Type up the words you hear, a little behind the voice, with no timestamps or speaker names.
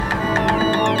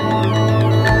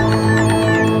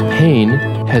Pain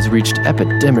has reached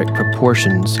epidemic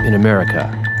proportions in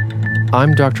America.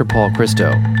 I'm Dr. Paul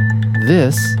Christo.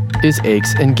 This is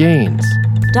Aches and Gains.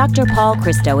 Dr. Paul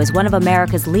Christo is one of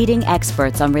America's leading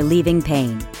experts on relieving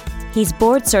pain. He's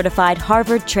board-certified,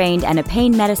 Harvard-trained, and a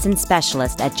pain medicine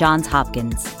specialist at Johns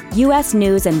Hopkins. U.S.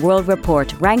 News & World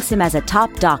Report ranks him as a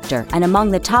top doctor and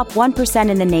among the top 1%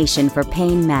 in the nation for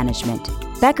pain management.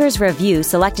 Becker's Review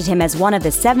selected him as one of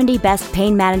the 70 best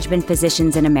pain management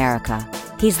physicians in America.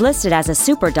 He's listed as a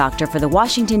super doctor for the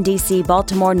Washington, D.C.,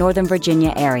 Baltimore, Northern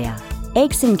Virginia area.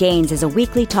 Aches and Gains is a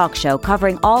weekly talk show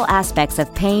covering all aspects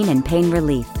of pain and pain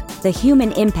relief. The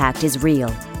human impact is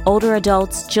real. Older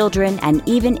adults, children, and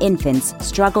even infants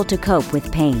struggle to cope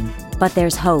with pain. But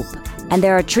there's hope, and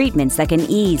there are treatments that can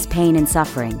ease pain and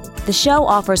suffering. The show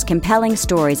offers compelling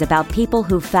stories about people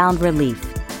who've found relief.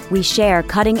 We share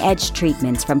cutting-edge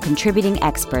treatments from contributing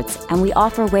experts, and we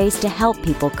offer ways to help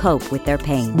people cope with their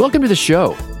pain. Welcome to the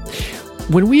show.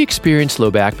 When we experience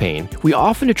low back pain, we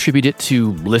often attribute it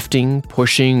to lifting,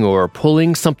 pushing, or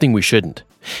pulling something we shouldn't.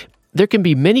 There can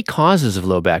be many causes of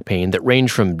low back pain that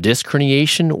range from disc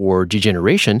herniation or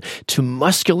degeneration to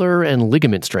muscular and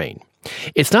ligament strain.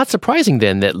 It's not surprising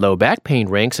then that low back pain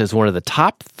ranks as one of the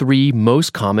top 3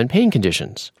 most common pain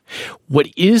conditions. What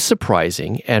is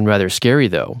surprising and rather scary,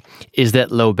 though, is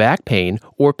that low back pain,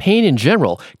 or pain in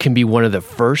general, can be one of the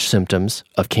first symptoms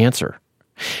of cancer.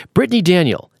 Brittany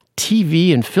Daniel,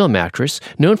 TV and film actress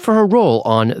known for her role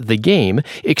on The Game,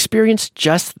 experienced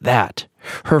just that.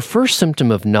 Her first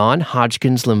symptom of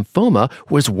non-Hodgkin's lymphoma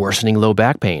was worsening low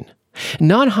back pain.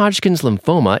 Non-Hodgkin's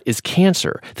lymphoma is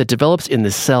cancer that develops in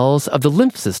the cells of the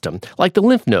lymph system, like the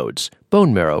lymph nodes,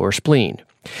 bone marrow, or spleen.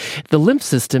 The lymph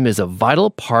system is a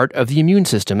vital part of the immune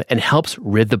system and helps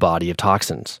rid the body of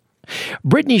toxins.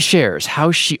 Brittany shares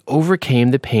how she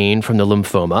overcame the pain from the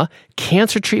lymphoma,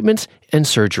 cancer treatments, and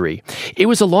surgery. It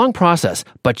was a long process,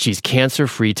 but she's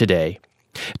cancer-free today.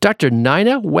 Dr.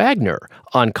 Nina Wagner,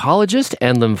 oncologist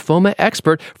and lymphoma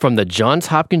expert from the Johns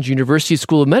Hopkins University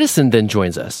School of Medicine, then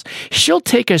joins us. She'll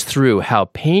take us through how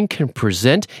pain can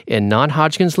present in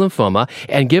non-Hodgkin's lymphoma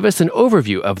and give us an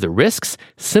overview of the risks,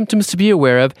 symptoms to be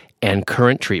aware of, and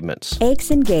current treatments. Aches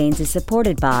and Gains is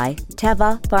supported by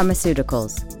Teva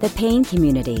Pharmaceuticals, the Pain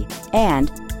Community,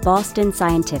 and Boston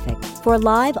Scientific. For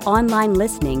live online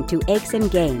listening to Aches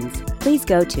and Gains, please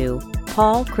go to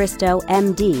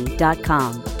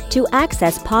paulchristomd.com. To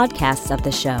access podcasts of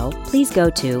the show, please go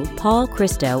to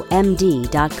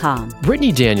paulchristomd.com.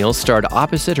 Brittany Daniel starred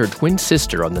opposite her twin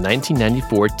sister on the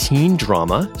 1994 teen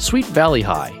drama Sweet Valley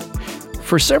High.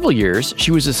 For several years,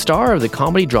 she was a star of the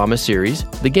comedy drama series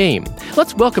The Game.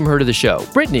 Let's welcome her to the show.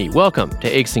 Brittany, welcome to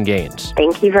Aches and Gains.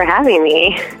 Thank you for having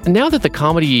me. Now that the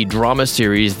comedy drama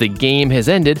series The Game has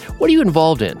ended, what are you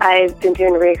involved in? I've been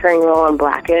doing a recurring role on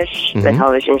Blackish, the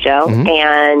television show,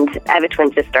 and I have a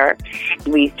twin sister.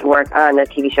 We used to work on a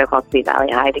TV show called Sweet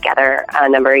Valley High together a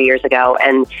number of years ago,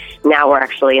 and now we're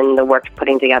actually in the works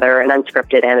putting together an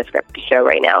unscripted and a scripted show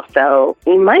right now. So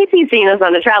you might be seeing us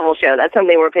on a travel show. That's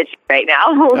something we're pitching right now.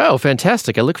 Oh,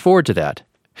 fantastic. I look forward to that.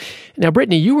 Now,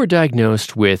 Brittany, you were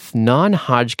diagnosed with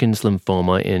non-Hodgkin's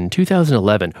lymphoma in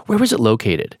 2011. Where was it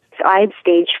located? So I had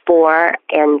stage 4,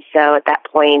 and so at that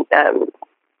point,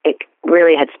 it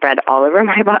really had spread all over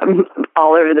my body,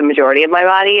 all over the majority of my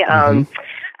body.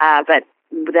 But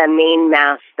the main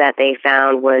mass that they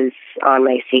found was on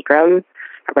my sacrum,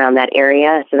 around that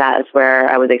area. So that is where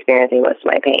I was experiencing most of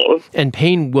my pain. And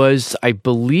pain was, I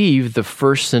believe, the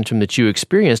first symptom that you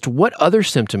experienced. What other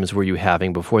symptoms were you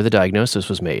having before the diagnosis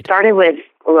was made? Started with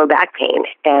low back pain.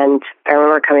 And I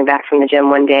remember coming back from the gym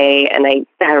one day and I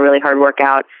had a really hard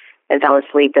workout and fell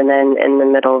asleep. And then in the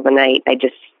middle of the night, I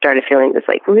just started feeling this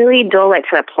like really dull, like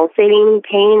kind of pulsating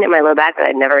pain in my low back that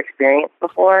I'd never experienced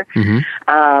before.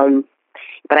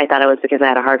 But I thought it was because I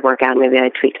had a hard workout. Maybe I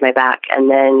tweaked my back. And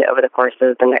then over the course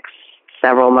of the next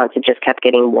several months, it just kept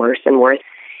getting worse and worse.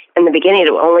 In the beginning,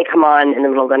 it would only come on in the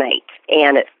middle of the night.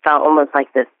 And it felt almost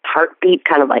like this heartbeat,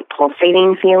 kind of like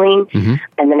pulsating feeling.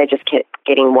 And then it just kept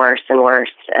getting worse and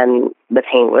worse. And the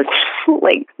pain was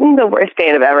like the worst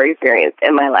pain I've ever experienced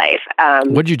in my life.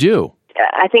 What did you do?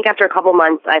 I think after a couple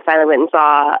months, I finally went and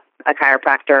saw a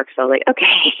chiropractor. So I was like,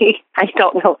 okay, I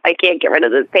don't know. I can't get rid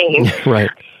of this pain.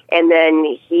 Right. And then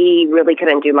he really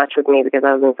couldn't do much with me because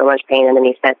I was in so much pain. And then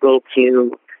he sent me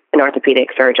to an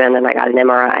orthopedic surgeon and I got an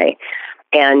MRI.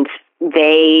 And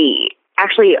they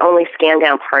actually only scanned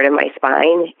down part of my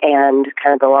spine. And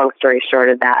kind of the long story short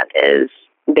of that is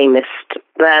they missed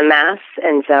the mass,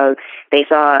 and so they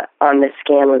saw on the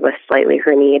scan was a slightly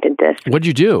herniated disc. What'd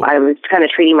you do? I was kind of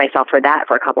treating myself for that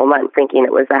for a couple of months, thinking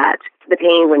it was that. The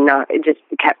pain would not, it just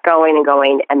kept going and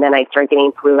going, and then I started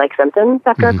getting flu-like symptoms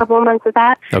after a couple of months of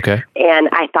that. Okay. And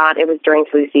I thought it was during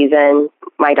flu season.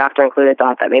 My doctor included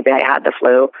thought that maybe I had the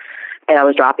flu, and I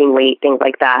was dropping weight, things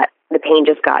like that. The pain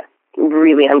just got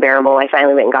really unbearable. I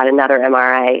finally went and got another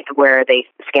MRI where they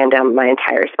scanned down my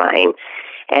entire spine.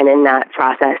 And in that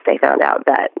process, they found out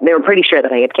that they were pretty sure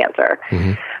that I had cancer.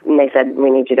 And they said,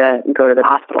 we need you to go to the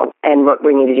hospital, and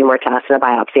we need to do more tests and a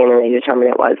biopsy, and then they determined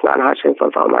it was non-Hodgkin's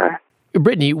lymphoma.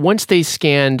 Brittany, once they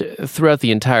scanned throughout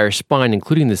the entire spine,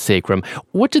 including the sacrum,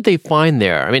 what did they find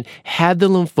there? I mean, had the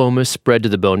lymphoma spread to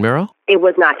the bone marrow? It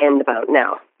was not in the bone,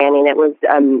 no. I mean, it was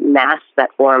a mass that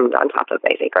formed on top of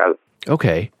my sacrum.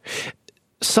 Okay.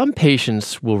 Some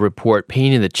patients will report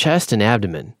pain in the chest and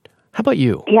abdomen. How about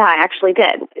you? Yeah, I actually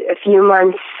did. A few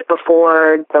months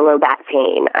before the low back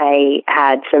pain, I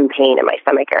had some pain in my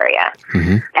stomach area.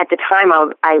 At the time,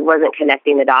 I wasn't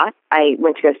connecting the dots. I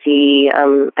went to go see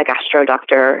a gastro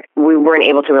doctor. We weren't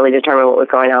able to really determine what was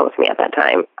going on with me at that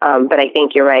time. But I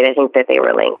think you're right. I think that they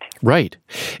were linked. Right.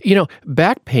 You know,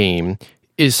 back pain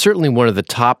is certainly one of the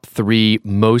top 3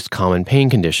 most common pain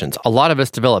conditions. A lot of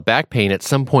us develop back pain at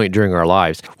some point during our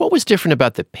lives. What was different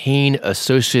about the pain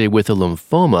associated with a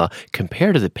lymphoma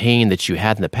compared to the pain that you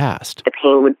had in the past? The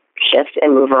pain would shift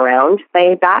and move around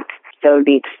my back. So it would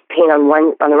be pain on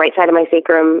the right side of my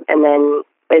sacrum, and then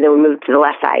it would move to the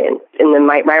left side, and then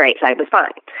my right side was fine.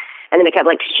 And then it kept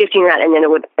shifting around, and then it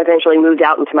would eventually move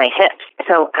out into my hips.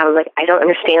 So I was like, I don't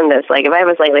understand this. If I have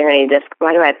a slightly herniated disc,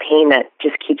 why do I have pain that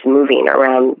just keeps moving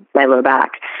around my low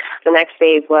back? The next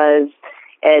phase was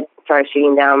it started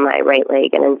shooting down my right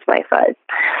leg and into my foot.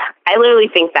 I literally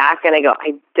think back and I go,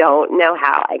 I don't know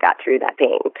how I got through that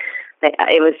pain.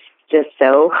 It was just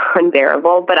so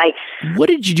unbearable. But what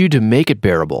did you do to make it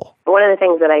bearable? One of the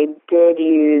things that I did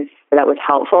use that was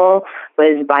helpful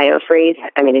was BioFreeze.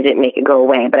 I mean, it didn't make it go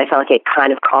away, but I felt like it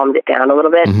kind of calmed it down a little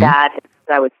bit. That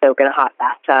I would soak in a hot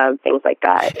bathtub, things like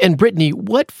that. And Brittany,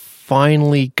 what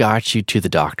finally got you to the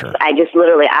doctor? I just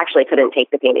literally actually couldn't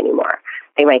take the pain anymore.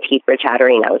 My teeth were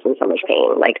chattering. I was in so much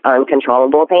pain,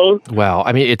 uncontrollable pain. Wow.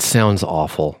 I mean, it sounds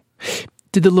awful.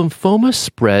 Did the lymphoma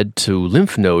spread to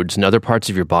lymph nodes in other parts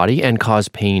of your body and cause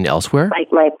pain elsewhere?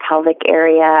 My pelvic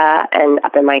area and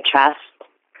up in my chest,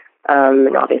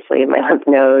 and obviously my lymph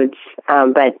nodes.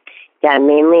 But yeah,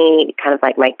 mainly kind of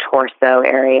my torso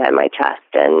area and my chest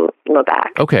and low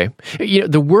back. Okay.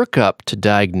 The workup to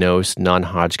diagnose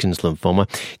non-Hodgkin's lymphoma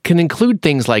can include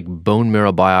things like bone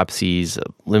marrow biopsies,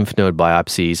 lymph node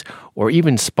biopsies, or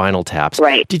even spinal taps.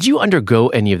 Right. Did you undergo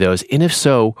any of those? And if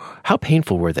so, how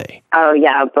painful were they? Oh,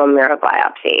 yeah, bone marrow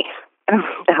biopsy.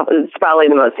 That was probably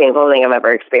the most painful thing I've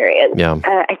ever experienced. Yeah.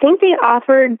 I think they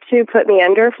offered to put me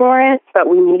under for it, but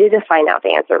we needed to find out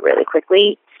the answer really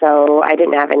quickly. So I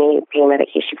didn't have any pain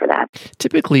medication for that.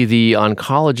 Typically, the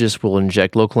oncologist will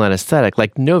inject local anesthetic,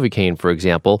 like Novocaine, for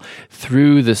example,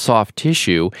 through the soft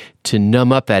tissue to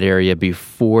numb up that area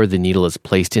before the needle is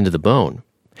placed into the bone.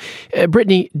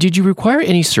 Brittany, did you require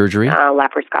any surgery?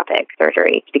 Laparoscopic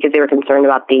surgery, because they were concerned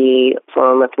about the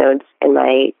swollen lymph nodes in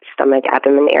my stomach,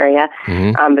 abdomen area.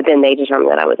 But then they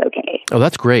determined that I was okay. Oh,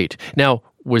 that's great. Now,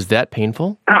 was that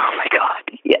painful? Oh, my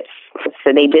God, yes.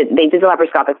 So they did the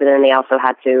laparoscopic, but then they also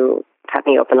had to cut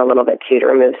me open a little bit, too, to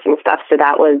remove some stuff. So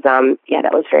that was,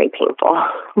 that was very painful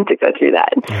to go through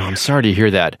that. Oh, I'm sorry to hear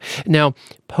that. Now,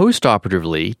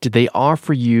 post-operatively, did they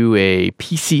offer you a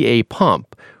PCA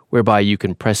pump, whereby you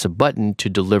can press a button to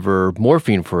deliver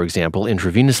morphine, for example,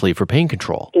 intravenously for pain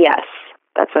control? Yes,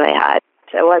 that's what I had.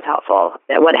 So it was helpful.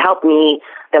 What helped me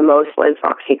the most was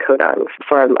oxycodone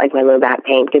for my low back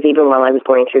pain, because even while I was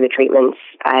going through the treatments,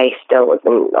 I still was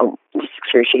in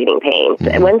excruciating pain.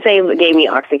 And once they gave me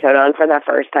oxycodone for the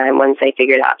first time, once they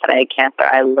figured out that I had cancer,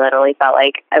 I literally felt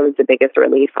like I was the biggest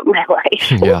relief of my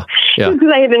life. Yeah. Because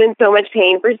I had been in so much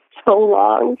pain for so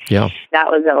long. Yeah. That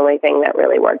was the only thing that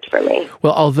really worked for me.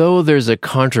 Well, although there's a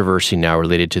controversy now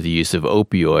related to the use of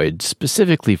opioids,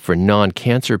 specifically for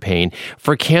non-cancer pain,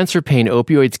 for cancer pain,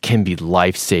 opioids can be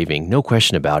life-saving, no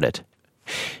question about it.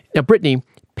 Now, Brittany,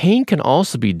 pain can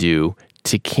also be due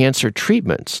to cancer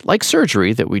treatments, like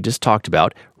surgery that we just talked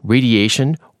about,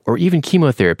 radiation, or even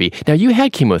chemotherapy. Now, you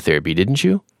had chemotherapy, didn't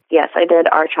you? Yes, I did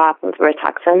R-CHOP with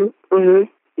Rituxan.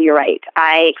 You're right.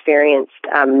 I experienced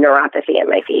neuropathy in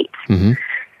my feet.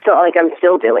 So, I'm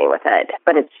still dealing with it,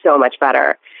 but it's so much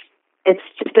better. It's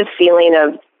just a feeling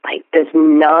of, this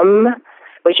numb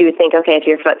which you would think, okay, if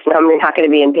your foot's numb, you're not going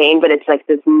to be in pain, but it's like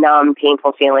this numb,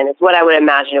 painful feeling. It's what I would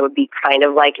imagine it would be kind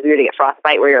of like if you were to get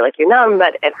frostbite, where you're like, you're numb,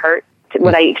 but it hurts.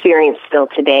 What I experience still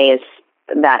today is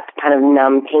that kind of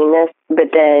numb painness, but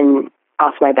then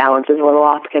also my balance is a little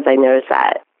off because I notice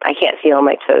that I can't feel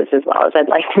my toes as well as I'd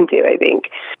like to do, I think.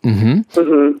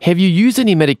 Have you used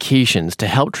any medications to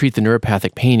help treat the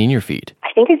neuropathic pain in your feet?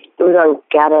 I think it was on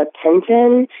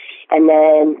gabapentin,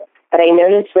 but I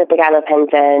noticed with the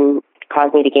gabapentin, it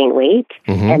caused me to gain weight,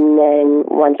 and then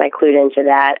once I clued into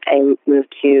that, I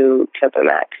moved to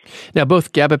Topamax. Now,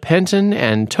 both gabapentin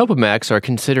and Topamax are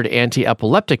considered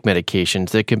anti-epileptic medications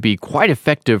that can be quite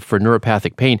effective for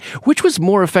neuropathic pain. Which was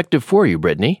more effective for you,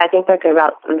 Brittany? I think they're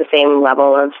about the same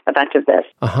level of effectiveness.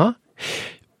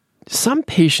 Some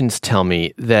patients tell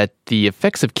me that the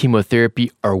effects of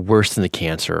chemotherapy are worse than the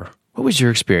cancer. What was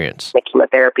your experience? The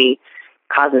chemotherapy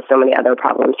causes so many other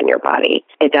problems in your body.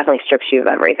 It definitely strips you of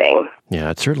everything. Yeah,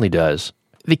 it certainly does.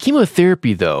 The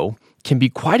chemotherapy, though, can be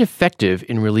quite effective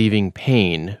in relieving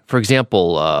pain. For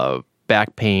example,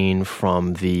 back pain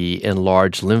from the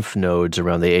enlarged lymph nodes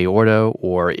around the aorta,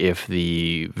 or if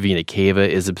the vena cava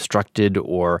is obstructed,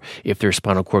 or if there's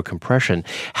spinal cord compression.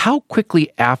 How quickly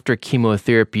after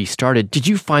chemotherapy started did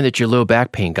you find that your low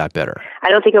back pain got better? I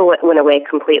don't think it went away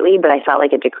completely, but I felt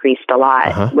like it decreased a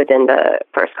lot within the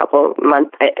first couple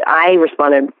months. I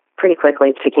responded pretty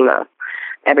quickly to chemo.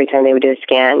 Every time they would do a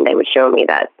scan, they would show me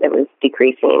that it was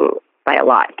decreasing by a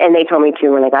lot. And they told me,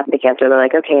 too, when I got the cancer, they're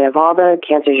like, okay, of all the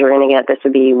cancers you're going to get, this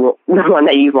would be the one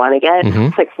that you want to get.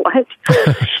 It's like, what?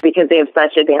 Because they have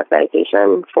such advanced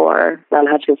medication for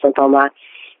non-Hodgkin lymphoma.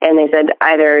 And they said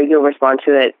either you'll respond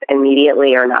to it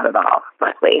immediately or not at all.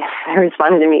 Luckily, I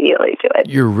responded immediately to it.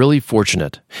 You're really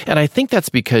fortunate. And I think that's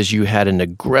because you had an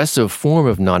aggressive form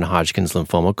of non-Hodgkin's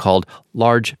lymphoma called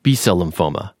large B-cell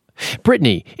lymphoma.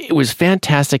 Brittany, it was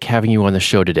fantastic having you on the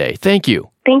show today. Thank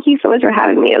you. Thank you so much for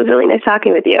having me. It was really nice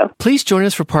talking with you. Please join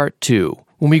us for part 2,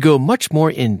 when we go much more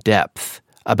in depth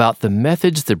about the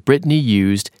methods that Brittany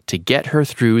used to get her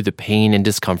through the pain and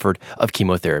discomfort of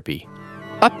chemotherapy.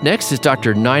 Up next is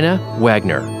Dr. Nina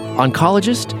Wagner,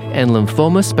 oncologist and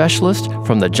lymphoma specialist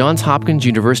from the Johns Hopkins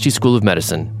University School of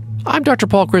Medicine. I'm Dr.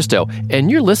 Paul Christo,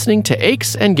 and you're listening to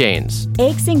Aches and Gains.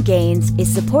 Aches and Gains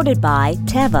is supported by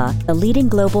Teva, a leading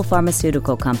global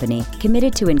pharmaceutical company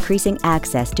committed to increasing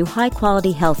access to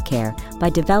high-quality health care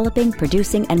by developing,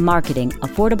 producing, and marketing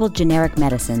affordable generic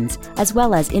medicines, as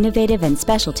well as innovative and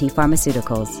specialty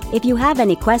pharmaceuticals. If you have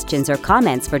any questions or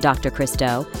comments for Dr.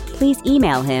 Christo, please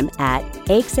email him at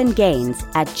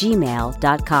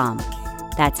achesandgains@gmail.com.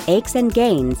 That's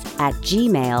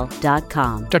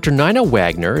achesandgains@gmail.com. Dr. Nina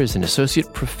Wagner is an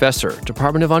associate professor,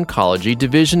 Department of Oncology,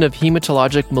 Division of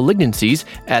Hematologic Malignancies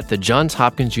at the Johns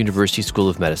Hopkins University School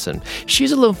of Medicine.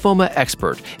 She's a lymphoma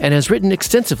expert and has written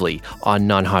extensively on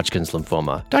non-Hodgkin's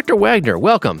lymphoma. Dr. Wagner,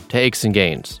 welcome to Aches and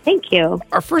Gains. Thank you.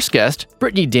 Our first guest,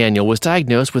 Brittany Daniel, was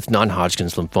diagnosed with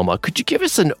non-Hodgkin's lymphoma. Could you give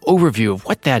us an overview of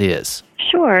what that is?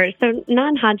 Sure. So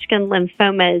non-Hodgkin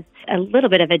lymphoma is a little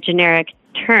bit of a generic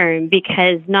term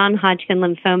because non-Hodgkin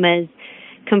lymphomas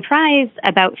comprise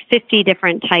about 50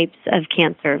 different types of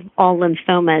cancer, all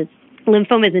lymphomas.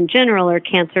 Lymphomas in general are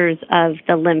cancers of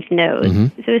the lymph nodes.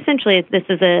 So essentially, this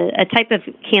is a type of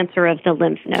cancer of the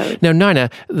lymph nodes. Now, Nina,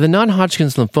 the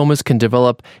non-Hodgkin's lymphomas can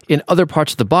develop in other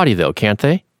parts of the body, though, can't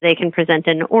they? They can present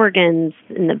in organs,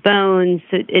 in the bones.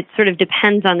 It sort of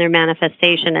depends on their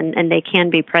manifestation, and they can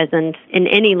be present in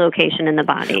any location in the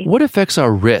body. What affects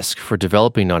our risk for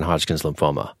developing non-Hodgkin's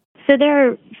lymphoma? So there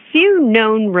are few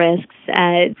known risks,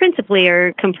 principally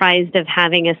are comprised of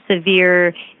having a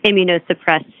severe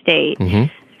immunosuppressed state.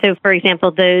 So, for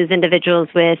example, those individuals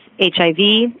with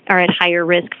HIV are at higher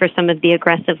risk for some of the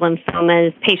aggressive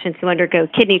lymphomas. Patients who undergo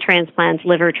kidney transplants,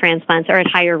 liver transplants are at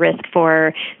higher risk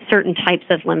for certain types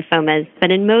of lymphomas. But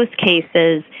in most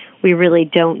cases, we really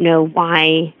don't know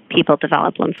why people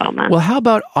develop lymphoma. Well, how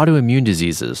about autoimmune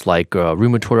diseases like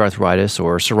rheumatoid arthritis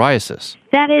or psoriasis?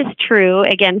 That is true.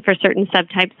 Again, for certain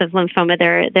subtypes of lymphoma,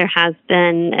 there has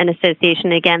been an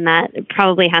association, again, that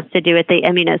probably has to do with the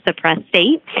immunosuppressed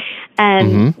state.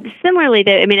 Similarly,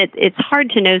 it's hard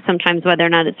to know sometimes whether or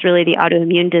not it's really the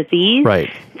autoimmune disease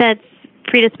that's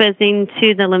predisposing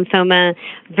to the lymphoma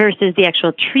versus the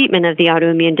actual treatment of the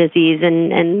autoimmune disease.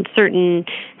 And certain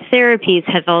therapies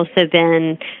have also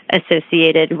been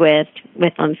associated with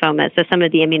lymphoma. So some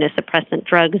of the immunosuppressant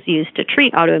drugs used to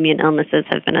treat autoimmune illnesses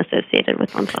have been associated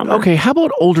with lymphoma. Okay, how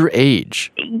about older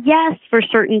age? Yes, for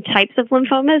certain types of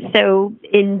lymphomas. So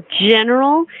in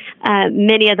general,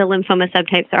 many of the lymphoma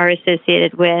subtypes are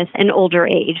associated with an older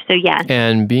age. So yes.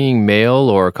 And being male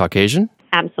or Caucasian?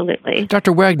 Absolutely.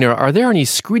 Dr. Wagner, are there any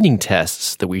screening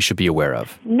tests that we should be aware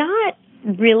of? Not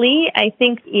really. I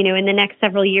think, in the next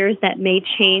several years that may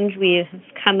change. We've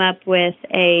come up with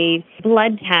a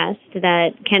blood test that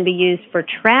can be used for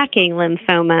tracking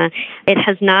lymphoma. It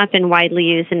has not been widely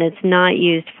used, and it's not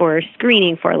used for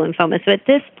screening for lymphoma. So at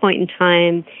this point in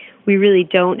time, we really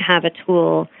don't have a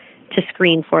tool to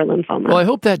screen for lymphoma. Well, I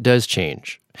hope that does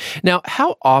change. Now,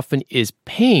 how often is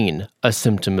pain a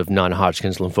symptom of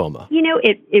non-Hodgkin's lymphoma?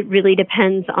 It really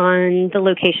depends on the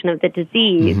location of the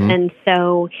disease. Mm-hmm. And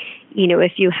so,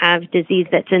 if you have disease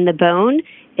that's in the bone,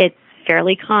 it's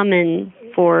fairly common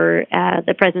for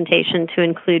the presentation to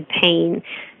include pain.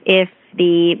 If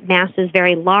the mass is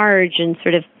very large and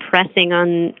sort of pressing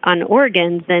on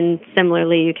organs, then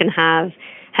similarly you can have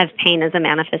pain as a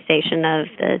manifestation of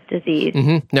the disease.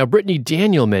 Mm-hmm. Now, Brittany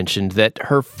Daniel mentioned that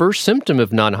her first symptom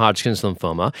of non-Hodgkin's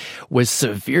lymphoma was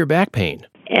severe back pain.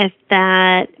 If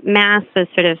that mass is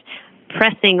sort of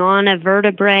pressing on a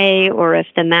vertebrae, or if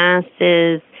the mass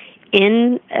is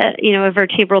in a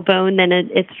vertebral bone, then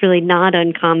it's really not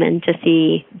uncommon to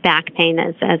see back pain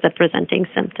as a presenting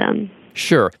symptom.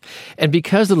 Sure. And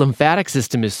because the lymphatic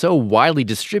system is so widely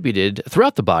distributed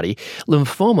throughout the body,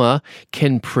 lymphoma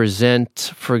can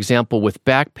present, for example, with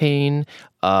back pain.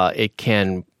 It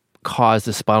can cause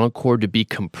the spinal cord to be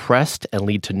compressed and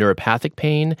lead to neuropathic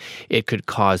pain. It could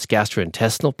cause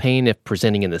gastrointestinal pain if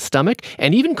presenting in the stomach,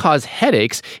 and even cause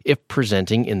headaches if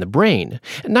presenting in the brain.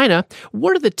 Nina,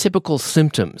 what are the typical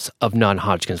symptoms of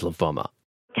non-Hodgkin's lymphoma?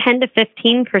 10 to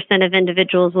 15% of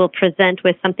individuals will present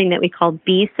with something that we call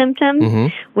B symptoms, Mm-hmm.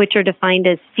 which are defined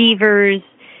as fevers,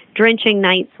 drenching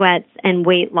night sweats, and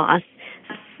weight loss.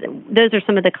 Those are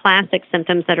some of the classic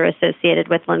symptoms that are associated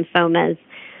with lymphomas.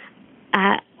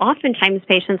 Oftentimes,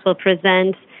 patients will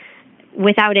present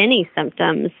without any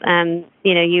symptoms.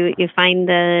 You find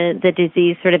the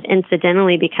disease sort of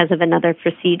incidentally because of another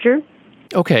procedure.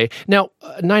 Okay. Now,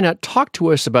 Nina, talk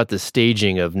to us about the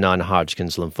staging of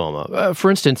non-Hodgkin's lymphoma. For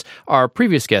instance, our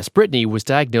previous guest, Brittany, was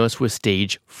diagnosed with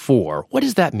stage 4. What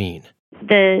does that mean?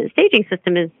 The staging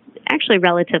system is actually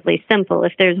relatively simple.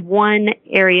 If there's one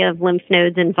area of lymph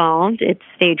nodes involved, it's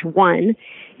stage 1.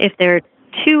 If there are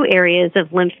 2 areas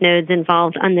of lymph nodes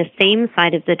involved on the same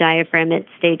side of the diaphragm, it's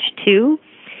stage 2.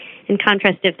 In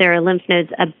contrast, if there are lymph nodes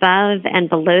above and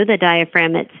below the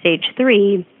diaphragm, it's stage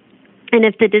 3. And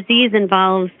if the disease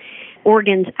involves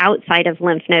organs outside of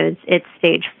lymph nodes, it's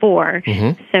stage 4.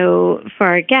 Mm-hmm. So for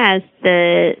our guest,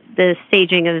 the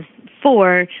staging of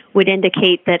 4 would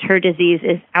indicate that her disease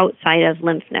is outside of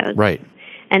lymph nodes. Right.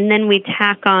 And then we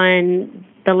tack on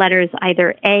the letters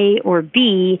either A or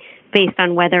B based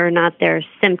on whether or not there are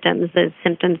symptoms, those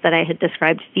symptoms that I had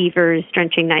described, fevers,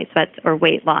 drenching night sweats, or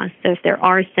weight loss. So if there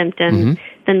are symptoms, Mm-hmm.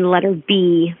 then the letter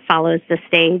B follows the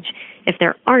stage. If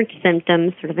there aren't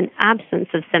symptoms, sort of an absence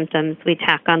of symptoms, we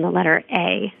tack on the letter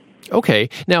A. Okay.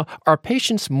 Now, are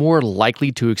patients more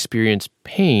likely to experience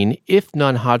pain if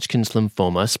non-Hodgkin's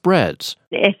lymphoma spreads?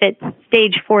 If it's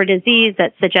stage 4 disease,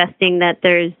 that's suggesting that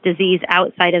there's disease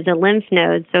outside of the lymph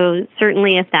nodes. So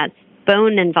certainly if that's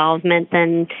bone involvement,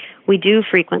 then we do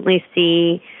frequently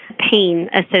see pain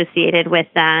associated with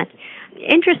that.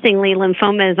 Interestingly,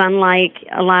 lymphoma is unlike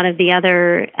a lot of the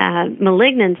other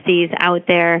malignancies out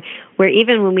there, where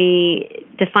even when we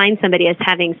define somebody as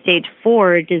having stage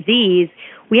 4 disease,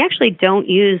 we actually don't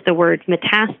use the word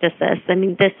metastasis. I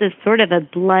mean, this is sort of a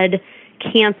blood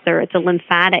cancer. It's a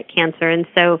lymphatic cancer. And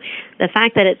so the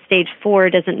fact that it's stage 4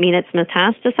 doesn't mean it's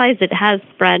metastasized. It has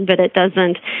spread, but it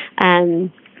doesn't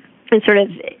it's sort of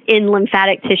in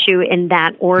lymphatic tissue in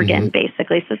that organ, Mm-hmm.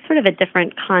 basically. So it's sort of a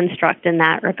different construct in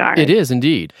that regard. It is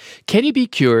indeed. Can he be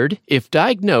cured if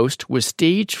diagnosed with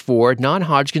stage 4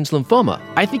 non-Hodgkin's lymphoma?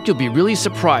 I think you'll be really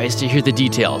surprised to hear the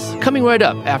details. Coming right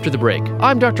up after the break.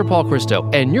 I'm Dr. Paul Christo,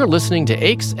 and you're listening to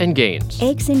Aches and Gains.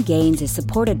 Aches and Gains is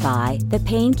supported by The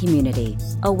Pain Community,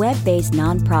 a web-based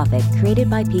nonprofit created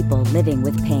by people living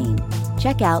with pain.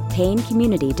 Check out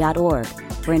paincommunity.org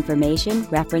for information,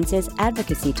 references,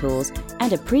 advocacy tools,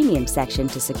 and a premium section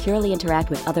to securely interact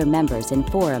with other members in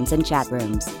forums and chat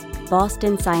rooms.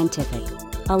 Boston Scientific,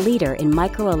 a leader in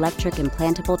microelectric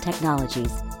implantable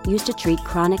technologies used to treat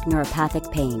chronic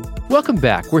neuropathic pain. Welcome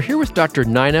back. We're here with Dr.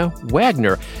 Nina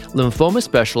Wagner, lymphoma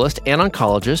specialist and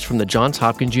oncologist from the Johns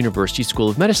Hopkins University School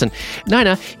of Medicine.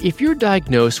 Nina, if you're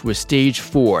diagnosed with stage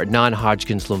 4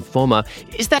 non-Hodgkin's lymphoma,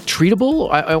 is that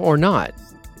treatable or not?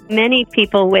 Many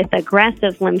people with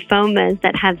aggressive lymphomas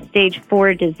that have stage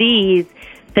 4 disease,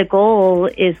 the goal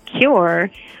is cure,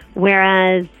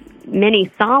 whereas many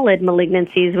solid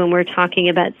malignancies, when we're talking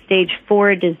about stage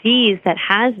 4 disease that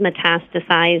has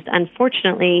metastasized,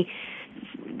 unfortunately,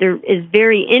 there is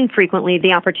very infrequently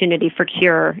the opportunity for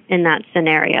cure in that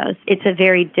scenario. It's a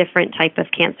very different type of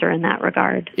cancer in that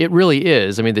regard. It really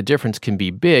is. I mean, the difference can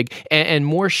be big and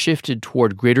more shifted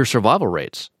toward greater survival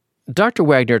rates. Dr.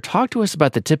 Wagner, talk to us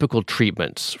about the typical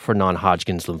treatments for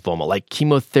non-Hodgkin's lymphoma, like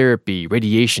chemotherapy,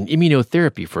 radiation,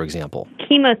 immunotherapy, for example.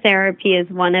 Chemotherapy is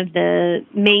one of the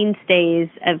mainstays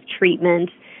of treatment,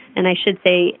 and I should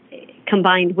say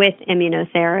combined with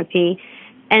immunotherapy.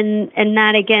 And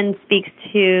that, again, speaks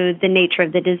to the nature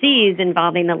of the disease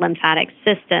involving the lymphatic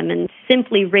system. And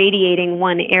simply radiating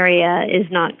one area is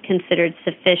not considered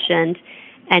sufficient.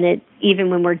 And even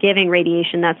when we're giving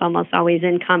radiation, that's almost always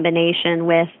in combination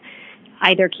with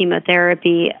either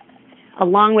chemotherapy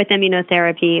along with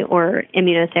immunotherapy or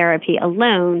immunotherapy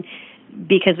alone,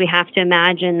 because we have to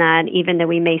imagine that even though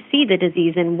we may see the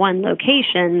disease in one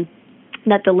location,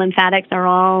 that the lymphatics are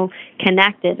all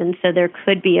connected, and so there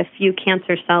could be a few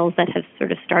cancer cells that have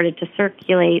sort of started to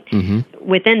circulate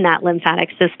within that lymphatic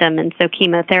system, and so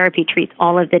chemotherapy treats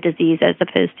all of the disease as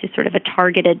opposed to sort of a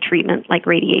targeted treatment like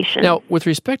radiation. Now, with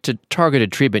respect to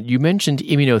targeted treatment, you mentioned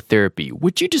immunotherapy.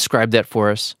 Would you describe that for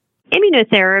us?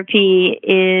 Immunotherapy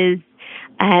is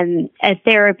a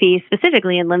therapy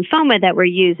specifically in lymphoma that we're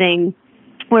using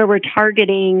where we're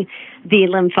targeting the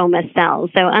lymphoma cells.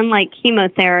 So unlike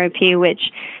chemotherapy,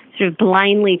 which sort of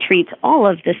blindly treats all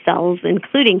of the cells,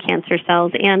 including cancer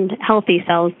cells and healthy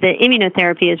cells, the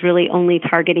immunotherapy is really only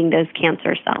targeting those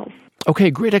cancer cells. Okay,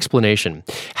 great explanation.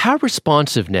 How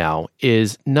responsive now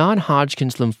is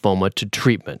non-Hodgkin's lymphoma to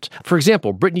treatment? For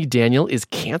example, Brittany Daniel is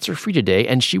cancer-free today,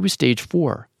 and she was stage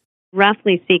 4.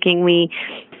 Roughly speaking, we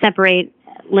separate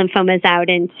lymphomas out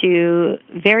into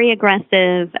very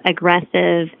aggressive,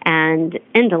 and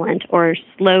indolent or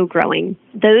slow-growing.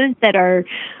 Those that are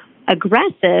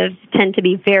aggressive tend to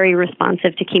be very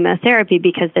responsive to chemotherapy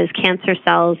because those cancer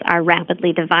cells are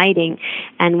rapidly dividing.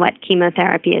 And what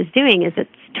chemotherapy is doing is it's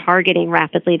targeting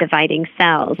rapidly dividing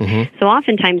cells. So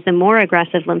oftentimes the more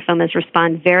aggressive lymphomas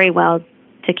respond very well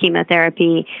to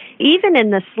chemotherapy. Even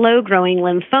in the slow-growing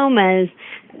lymphomas,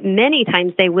 many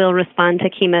times they will respond to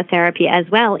chemotherapy as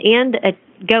well and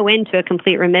go into a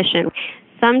complete remission.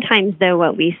 Sometimes, though,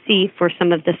 what we see for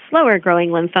some of the slower-growing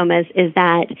lymphomas is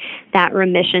that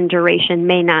remission duration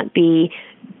may not be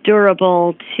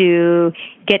durable to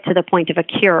get to the point of a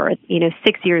cure.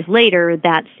 6 years later,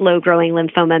 that slow-growing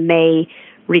lymphoma may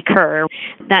recur.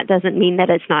 That doesn't mean that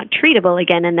it's not treatable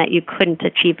again and that you couldn't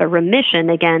achieve a remission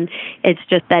again. It's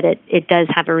just that it does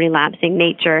have a relapsing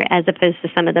nature, as opposed to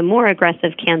some of the more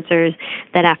aggressive cancers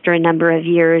that after a number of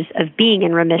years of being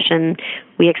in remission,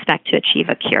 we expect to achieve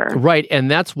a cure. Right, and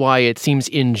that's why it seems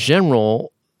in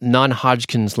general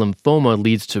non-Hodgkin's lymphoma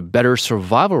leads to better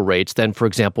survival rates than, for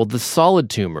example, the solid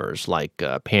tumors like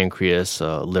pancreas,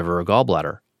 liver, or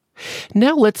gallbladder.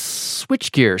 Now let's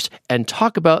switch gears and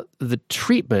talk about the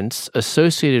treatments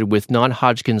associated with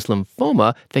non-Hodgkin's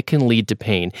lymphoma that can lead to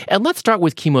pain. And let's start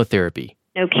with chemotherapy.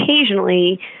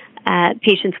 Occasionally,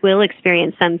 patients will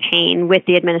experience some pain with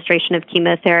the administration of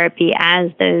chemotherapy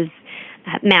as those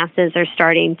masses are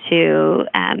starting to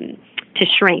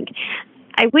shrink.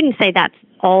 I wouldn't say that's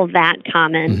all that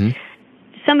common.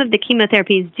 Some of the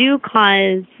chemotherapies do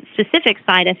cause specific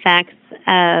side effects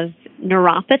of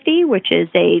neuropathy, which is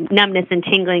a numbness and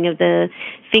tingling of the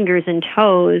fingers and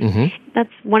toes. That's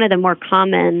one of the more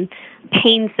common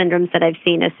pain syndromes that I've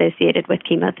seen associated with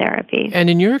chemotherapy. And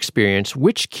in your experience,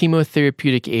 which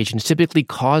chemotherapeutic agents typically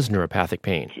cause neuropathic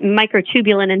pain?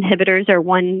 Microtubulin inhibitors are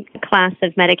one class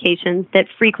of medications that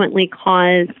frequently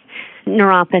cause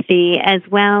neuropathy, as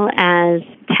well as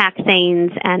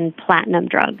taxanes and platinum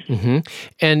drugs.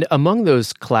 And among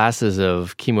those classes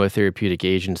of chemotherapeutic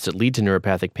agents that lead to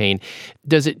neuropathic pain,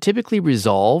 does it typically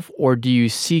resolve, or do you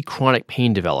see chronic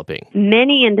pain developing?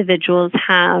 Many individuals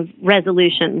have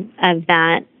resolution of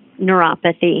that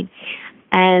neuropathy.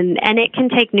 And it can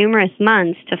take numerous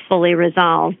months to fully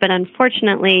resolve. But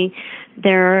unfortunately,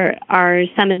 there are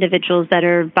some individuals that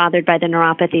are bothered by the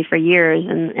neuropathy for years,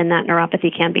 and that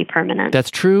neuropathy can be permanent. That's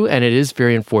true, and it is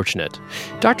very unfortunate.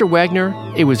 Dr. Wagner,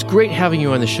 it was great having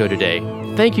you on the show today.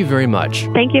 Thank you very much.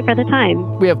 Thank you for the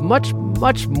time. We have much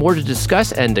more to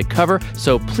discuss and to cover,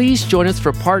 so please join us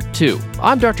for part 2.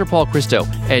 I'm Dr. Paul Christo,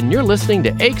 and you're listening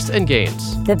to Aches and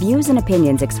Gains. The views and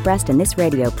opinions expressed in this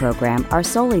radio program are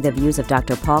solely the views of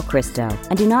Dr. Paul Christo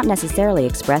and do not necessarily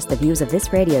express the views of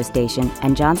this radio station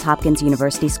and Johns Hopkins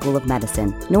University School of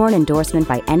Medicine, nor an endorsement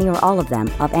by any or all of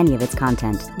them of any of its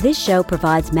content. This show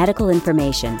provides medical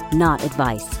information, not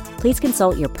advice. Please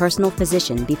consult your personal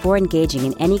physician before engaging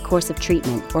in any course of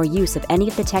treatment or use of any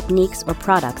of the techniques or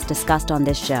products discussed on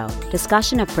this show.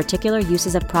 Discussion of particular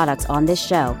uses of products on this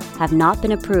show have not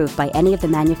been approved by any of the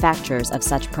manufacturers of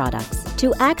such products.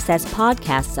 To access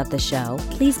podcasts of the show,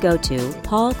 please go to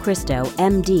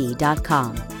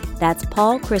paulchristomd.com. That's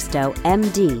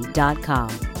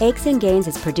paulchristomd.com. Aches and Gains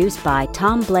is produced by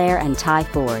Tom Blair and Ty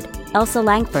Ford. Elsa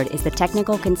Langford is the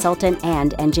technical consultant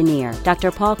and engineer. Dr.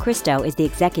 Paul Christo is the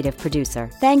executive producer.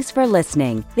 Thanks for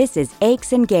listening. This is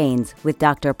Aches and Gains with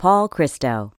Dr. Paul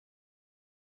Christo.